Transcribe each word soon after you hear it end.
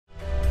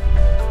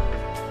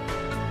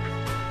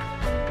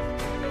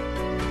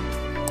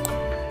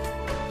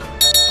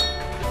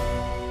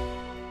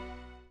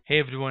Hey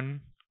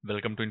everyone,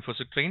 welcome to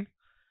InfoSec Train.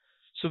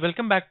 So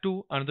welcome back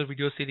to another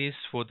video series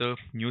for the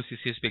new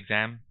CCSP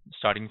exam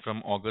starting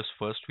from August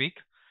first week.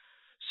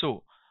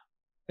 So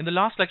in the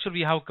last lecture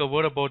we have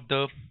covered about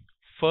the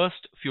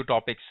first few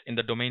topics in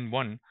the domain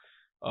 1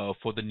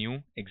 for the new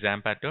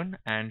exam pattern,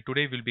 and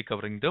today we'll be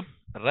covering the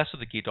rest of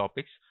the key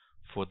topics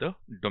for the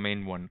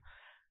domain 1.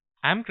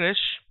 I'm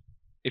Krish.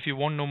 If you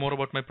want to know more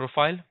about my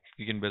profile,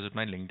 you can visit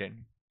my LinkedIn.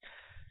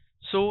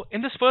 So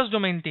in this first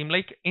domain team,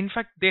 like in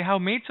fact they have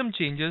made some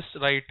changes,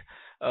 right?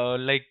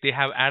 Like they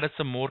have added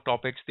some more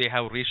topics, they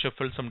have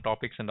reshuffled some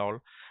topics and all,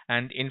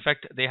 and in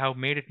fact they have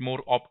made it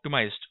more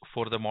optimized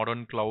for the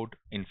modern cloud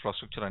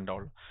infrastructure and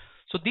all.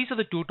 So these are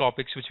the two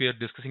topics which we are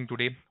discussing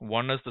today.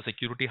 One is the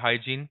security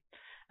hygiene,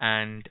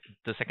 and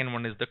the second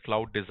one is the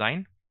cloud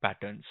design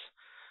patterns.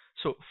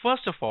 So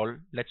first of all,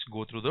 let's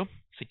go through the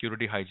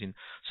security hygiene.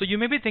 So you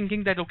may be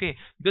thinking that okay,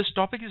 this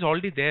topic is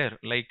already there,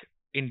 like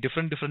in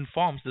different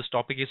forms. This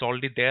topic is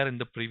already there in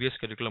the previous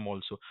curriculum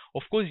also.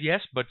 Of course,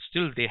 yes, but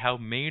still they have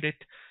made it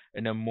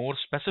in a more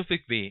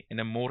specific way, in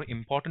a more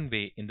important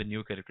way in the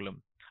new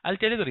curriculum. I'll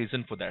tell you the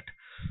reason for that.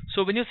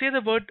 So when you say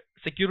the word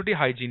security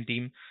hygiene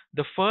team,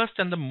 the first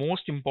and the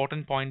most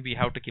important point we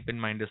have to keep in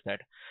mind is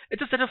that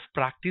it's a set of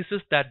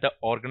practices that the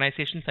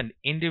organizations and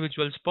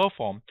individuals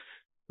perform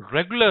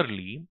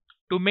regularly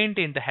to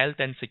maintain the health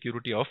and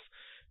security of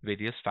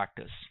various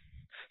factors.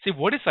 See,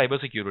 what is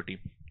cybersecurity?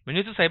 When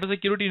you say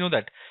cybersecurity, you know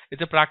that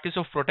it's a practice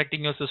of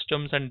protecting your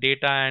systems and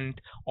data and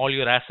all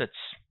your assets,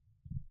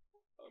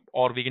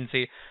 or we can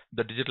say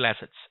the digital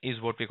assets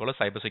is what we call a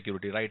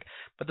cybersecurity, right?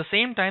 But at the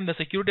same time, the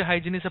security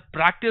hygiene is a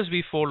practice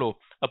we follow,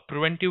 a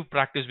preventive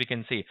practice we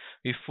can say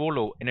we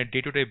follow in a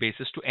day-to-day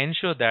basis to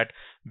ensure that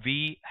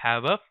we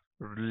have a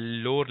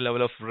lower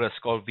level of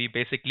risk, or we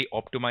basically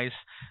optimize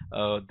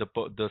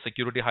the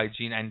security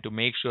hygiene, and to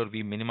make sure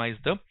we minimize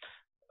the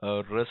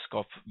risk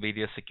of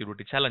various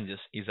security challenges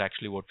is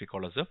actually what we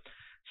call as a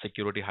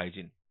security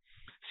hygiene.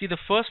 See, the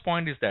first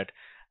point is that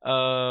there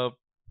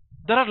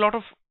are a lot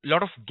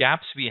of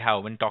gaps we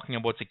have when talking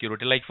about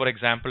security. Like for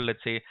example,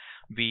 let's say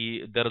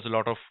there is a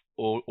lot of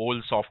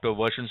old software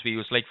versions we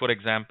use. Like for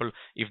example,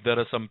 if there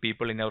are some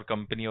people in our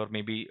company, or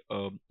maybe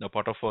a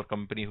part of our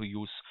company, who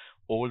use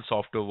old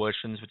software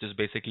versions, which is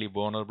basically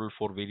vulnerable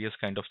for various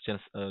kind of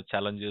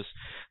challenges,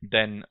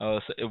 then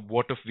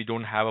what if we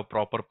don't have a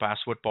proper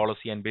password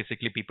policy, and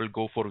basically people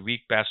go for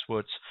weak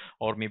passwords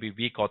or maybe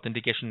weak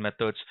authentication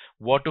methods?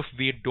 What if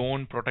we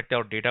don't protect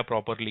our data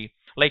properly?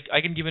 Like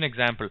I can give an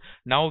example.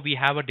 Now we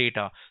have a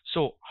data.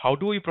 So how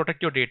do you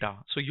protect your data?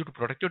 So you to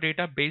protect your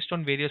data based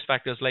on various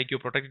factors, like you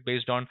protect it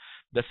based on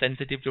the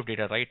sensitivity of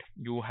data, right?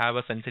 You have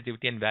a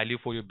sensitivity and value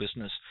for your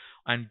business,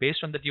 and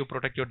based on that you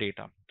protect your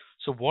data.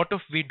 So what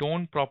if we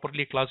don't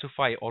properly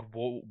classify, or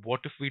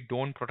what if we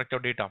don't protect our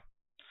data?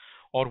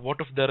 Or what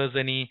if there is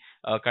any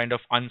kind of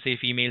unsafe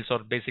emails, or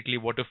basically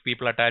what if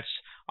people attach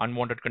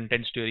unwanted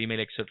contents to your email,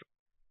 etc.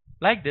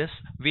 Like this,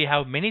 we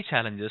have many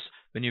challenges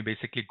when you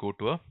basically go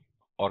to a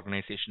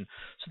organization.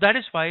 So that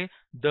is why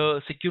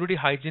the security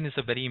hygiene is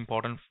a very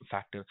important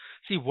factor.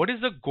 See, what is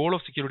the goal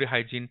of security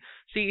hygiene?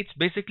 See, it's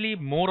basically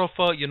more of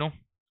a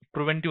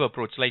preventive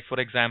approach. Like for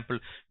example,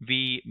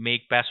 we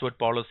make password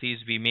policies,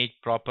 we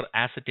make proper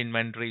asset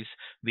inventories,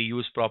 we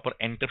use proper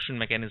encryption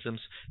mechanisms,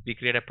 we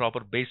create a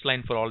proper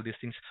baseline for all these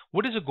things.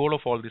 What is the goal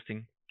of all these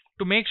things?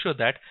 To make sure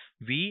that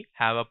we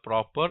have a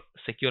proper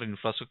secure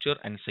infrastructure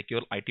and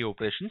secure IT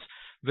operations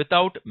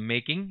without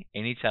making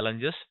any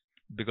challenges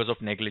because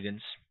of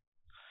negligence.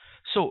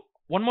 So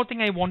one more thing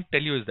I want to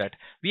tell you is that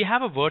we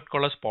have a word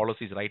called as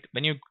policies, right?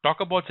 When you talk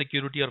about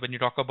security, or when you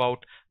talk about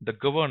the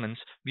governance,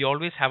 we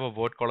always have a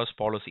word called as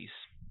policies.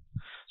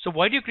 So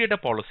why do you create a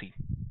policy?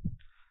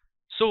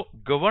 So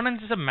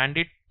governance is a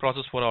mandate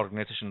process for our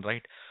organization,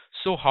 right?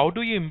 So how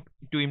do you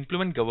to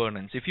implement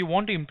governance? If you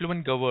want to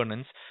implement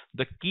governance,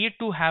 the key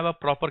to have a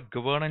proper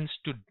governance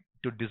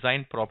to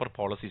design proper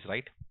policies,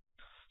 right?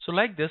 So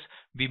like this,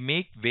 we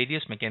make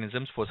various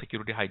mechanisms for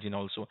security hygiene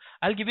also.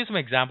 I'll give you some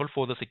example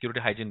for the security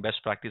hygiene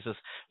best practices.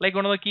 Like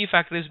one of the key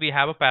factors, we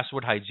have a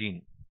password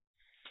hygiene.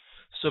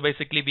 So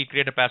basically we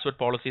create a password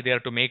policy there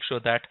to make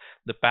sure that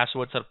the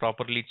passwords are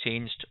properly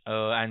changed,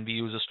 and we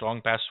use a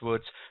strong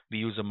passwords, we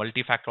use a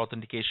multi-factor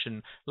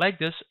authentication. Like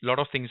this, a lot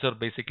of things are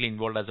basically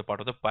involved as a part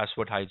of the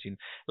password hygiene.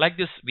 Like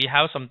this, we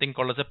have something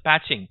called as a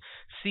patching.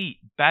 See,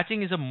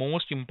 patching is a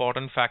most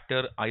important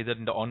factor either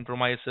in the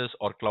on-premises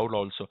or cloud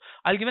also.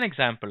 I'll give an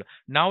example.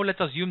 Now let's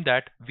assume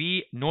that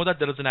we know that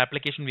there is an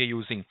application we are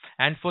using,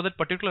 and for that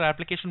particular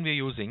application we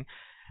are using,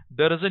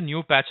 there is a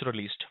new patch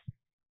released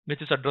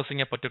which is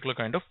addressing a particular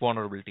kind of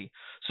vulnerability.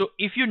 So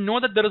if you know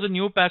that there is a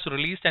new patch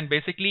released, and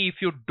basically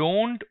if you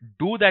don't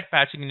do that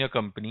patching in your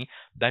company,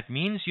 that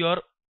means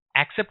you're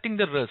accepting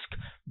the risk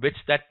which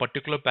that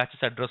particular patch is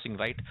addressing,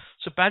 right?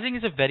 So patching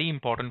is a very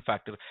important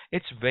factor.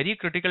 It's very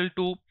critical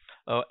to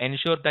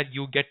ensure that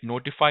you get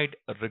notified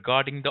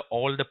regarding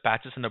all the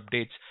patches and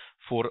updates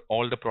for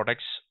all the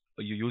products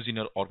you use in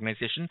your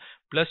organization.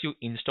 Plus, you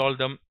install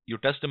them, you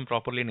test them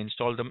properly and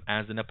install them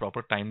as in a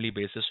proper timely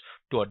basis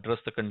to address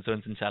the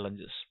concerns and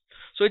challenges.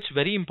 So it's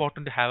very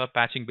important to have a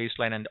patching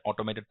baseline and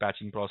automated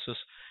patching process,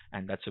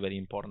 and that's a very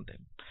important thing.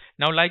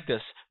 Now, like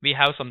this, we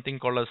have something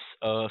called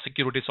as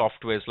security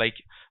softwares. Like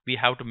we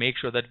have to make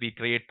sure that we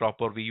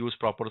use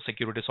proper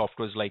security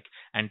softwares like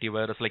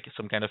antivirus, like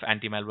some kind of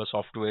anti-malware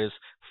softwares,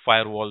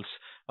 firewalls.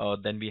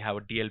 Then we have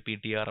a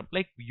DLP, DRM,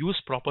 like use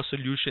proper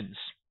solutions.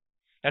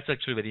 That's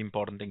actually a very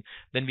important thing.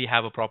 Then we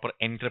have a proper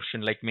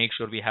encryption, like make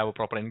sure we have a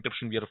proper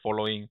encryption we are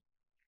following,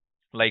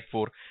 like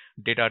for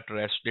data at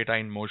rest, data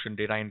in motion,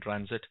 data in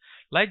transit.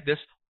 Like this,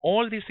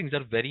 all these things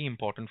are very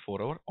important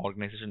for our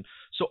organization.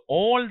 So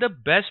all the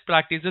best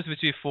practices which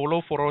we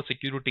follow for our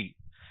security,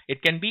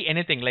 it can be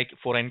anything like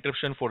for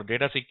encryption, for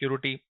data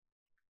security,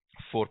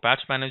 for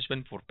patch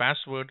management, for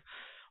password,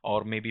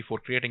 or maybe for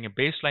creating a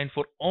baseline.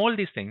 For all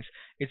these things,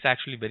 it's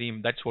actually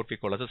that's what we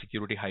call as a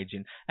security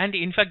hygiene. And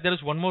in fact, there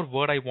is one more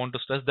word I want to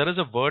stress. There is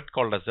a word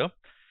called as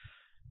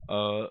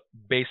a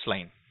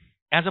baseline.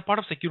 As a part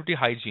of security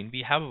hygiene,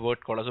 we have a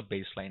word called as a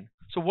baseline.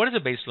 So what is a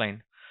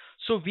baseline?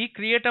 So we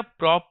create a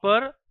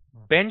proper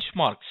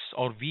benchmarks,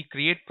 or we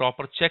create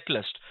proper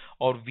checklist,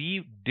 or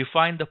we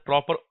define the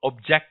proper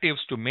objectives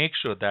to make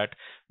sure that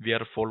we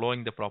are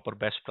following the proper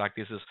best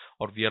practices,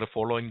 or we are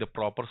following the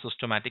proper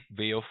systematic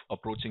way of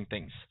approaching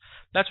things.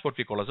 That's what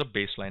we call as a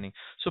baselining.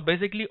 So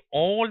basically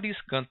all these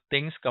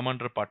things come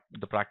under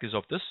the practice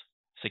of this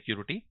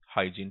security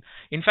hygiene.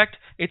 In fact,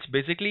 it's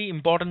basically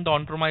important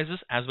on premises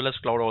as well as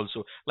cloud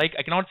also. Like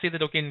I cannot say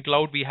that okay, in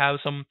cloud we have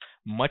some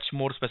much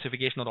more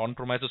specification, or on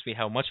premises we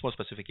have much more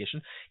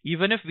specification.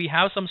 Even if we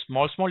have some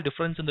small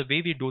difference in the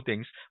way we do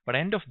things, but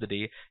end of the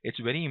day, it's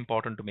very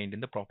important to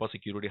maintain the proper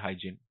security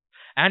hygiene.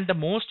 And the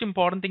most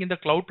important thing in the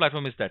cloud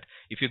platform is that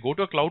if you go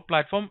to a cloud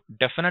platform,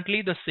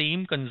 definitely the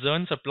same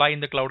concerns apply in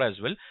the cloud as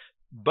well.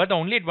 But the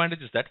only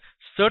advantage is that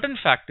certain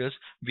factors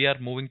we are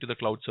moving to the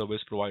cloud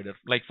service provider.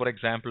 Like for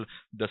example,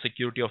 the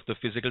security of the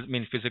physical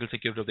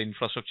security of the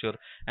infrastructure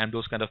and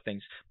those kind of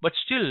things. But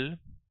still,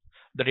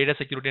 the data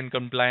security and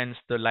compliance,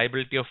 the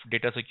liability of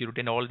data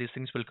security and all these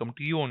things will come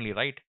to you only,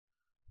 right?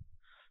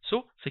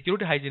 So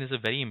security hygiene is a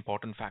very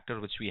important factor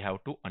which we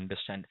have to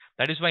understand.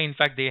 That is why in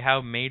fact they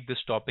have made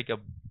this topic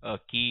a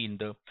key in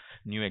the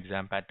new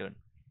exam pattern.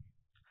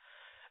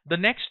 The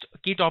next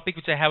key topic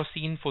which I have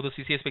seen for the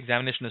CCSP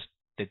examination is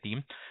the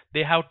team.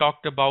 They have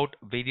talked about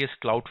various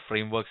cloud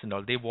frameworks and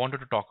all. They wanted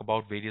to talk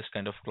about various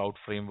kind of cloud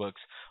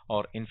frameworks,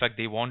 or in fact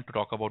they want to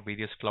talk about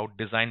various cloud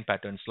design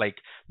patterns like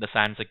the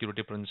SAN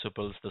security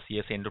principles, the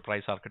CSA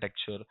enterprise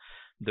architecture,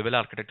 the well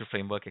architected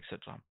framework,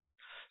 etc.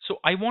 So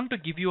I want to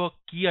give you a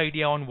key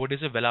idea on what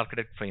is a well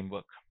architected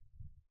framework.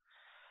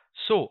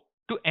 So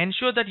to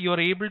ensure that you are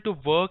able to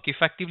work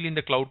effectively in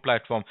the cloud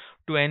platform,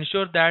 to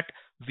ensure that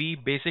we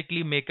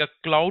basically make a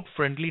cloud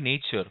friendly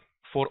nature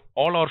for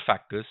all our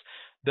factors,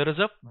 there is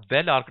a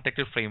well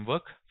architected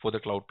framework for the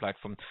cloud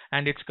platform,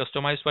 and it's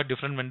customized by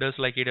different vendors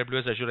like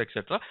AWS, Azure,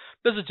 etc.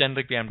 This is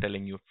generic way I'm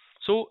telling you.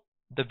 So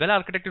the well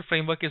architected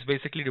framework is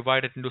basically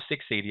divided into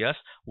 6 areas.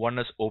 One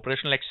is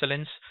operational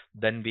excellence,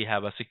 then we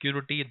have a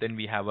security, then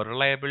we have a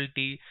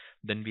reliability,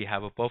 then we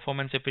have a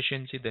performance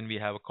efficiency, then we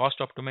have a cost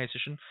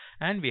optimization,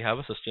 and we have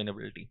a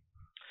sustainability.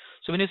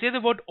 So when you say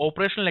the word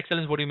operational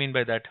excellence, what do you mean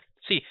by that?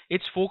 See,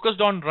 it's focused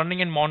on running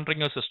and monitoring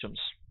your systems.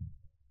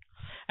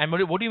 And what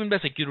do you mean by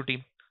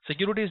security?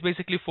 Security is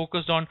basically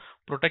focused on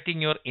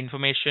protecting your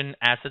information,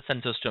 assets,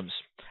 and systems.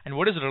 And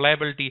what is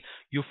reliability?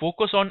 You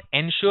focus on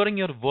ensuring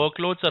your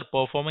workloads are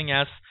performing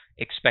as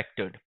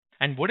expected.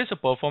 And what is a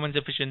performance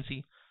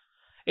efficiency?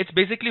 It's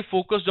basically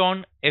focused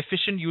on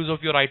efficient use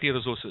of your IT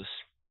resources,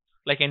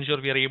 like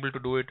ensure we are able to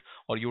do it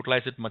or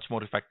utilize it much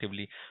more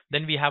effectively.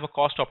 Then we have a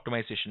cost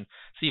optimization.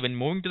 See, when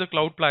moving to the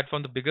cloud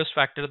platform, the biggest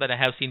factor that I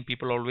have seen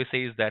people always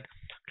say is that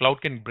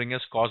cloud can bring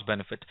us cost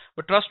benefit.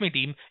 But trust me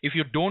team, if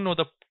you don't know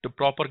the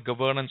proper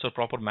governance or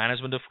proper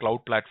management of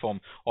cloud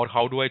platform, or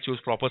how do I choose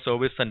proper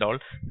service and all,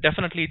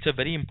 definitely it's a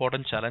very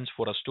important challenge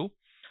for us to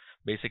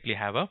basically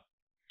have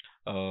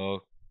a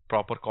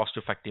proper cost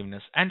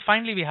effectiveness. And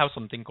finally, we have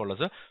something called as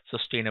a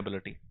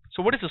sustainability.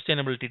 So what is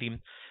sustainability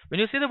team? When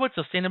you say the word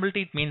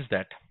sustainability, it means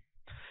that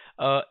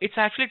it's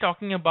actually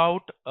talking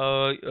about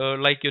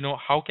like,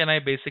 how can I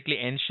basically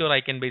ensure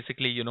I can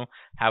basically,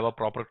 have a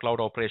proper cloud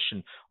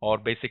operation, or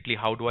basically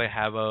how do I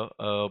have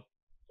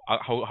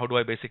how do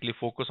I basically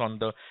focus on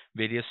the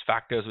various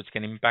factors which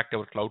can impact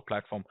our cloud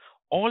platform.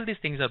 All these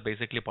things are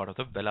basically part of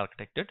the well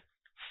architected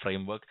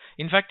framework.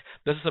 In fact,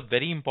 this is a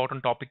very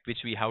important topic which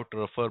we have to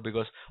refer,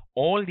 because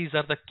all these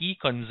are the key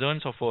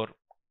concerns of our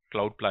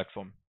cloud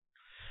platform.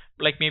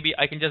 Like maybe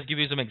I can just give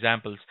you some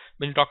examples.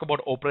 When you talk about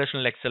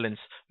operational excellence,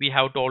 we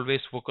have to always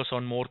focus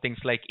on more things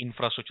like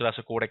infrastructure as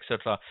a code,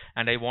 etc.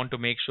 And I want to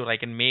make sure I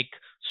can make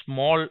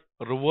small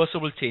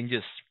reversible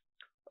changes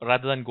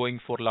rather than going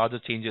for larger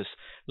changes.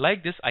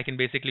 Like this, I can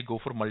basically go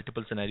for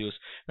multiple scenarios.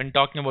 When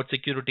talking about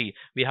security,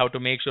 we have to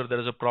make sure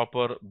there is a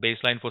proper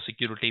baseline for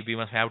security. We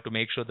must have to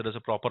make sure there is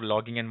a proper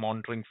logging and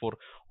monitoring for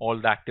all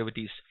the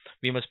activities.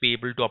 We must be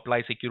able to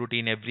apply security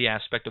in every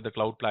aspect of the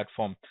cloud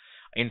platform.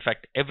 In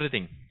fact,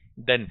 everything.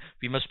 Then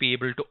we must be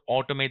able to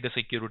automate the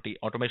security.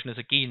 Automation is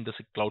a key in the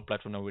cloud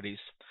platform nowadays.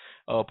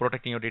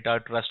 Protecting your data,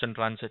 trust and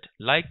transit.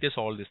 Like this,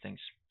 all these things.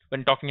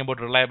 When talking about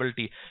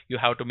reliability, you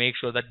have to make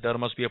sure that there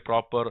must be a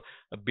proper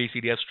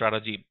BCDS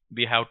strategy.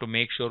 We have to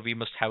make sure we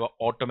must have an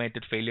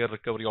automated failure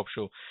recovery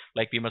offshore.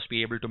 Like we must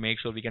be able to make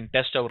sure we can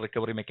test our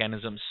recovery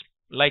mechanisms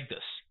like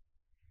this.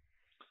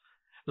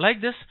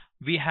 Like this,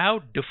 we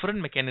have different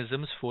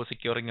mechanisms for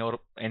securing or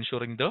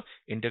ensuring the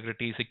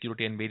integrity,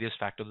 security, and various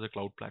factors of the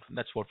cloud platform.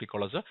 That's what we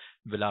call as a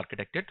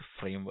well-architected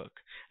framework.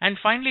 And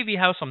finally, we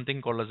have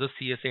something called as a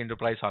CSA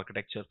enterprise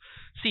architecture.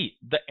 See,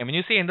 when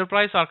you say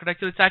enterprise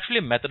architecture, it's actually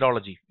a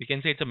methodology. We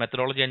can say it's a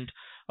methodology and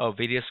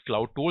various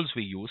cloud tools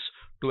we use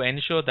to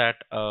ensure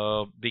that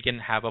we can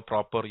have a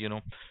proper,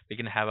 we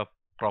can have a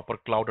proper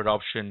cloud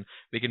adoption.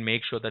 We can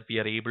make sure that we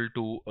are able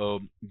to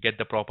get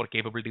the proper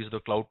capabilities of the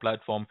cloud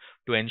platform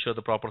to ensure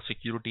the proper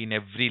security in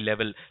every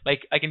level.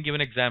 Like I can give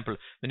an example.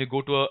 When you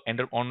go to a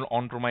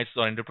on-premise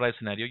or enterprise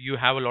scenario, you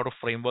have a lot of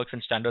frameworks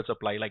and standards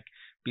apply like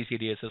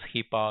PCDSS,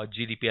 HIPAA,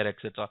 GDPR,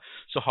 etc.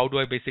 So how do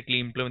I basically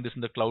implement this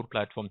in the cloud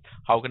platform?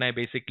 How can I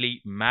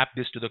basically map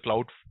this to the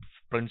cloud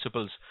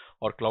principles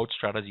or cloud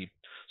strategy?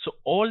 So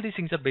all these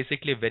things are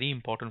basically a very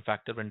important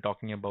factor when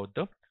talking about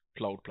the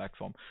cloud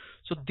platform.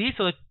 So these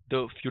are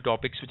the few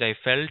topics which I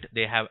felt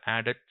they have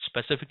added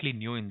specifically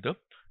new in the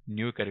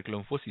new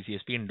curriculum for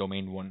CCSP in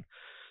domain 1.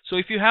 So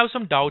if you have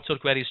some doubts or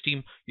queries,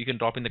 team, you can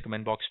drop in the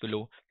comment box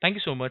below. Thank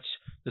you so much.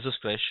 This is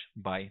Krish.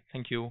 Bye.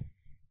 Thank you.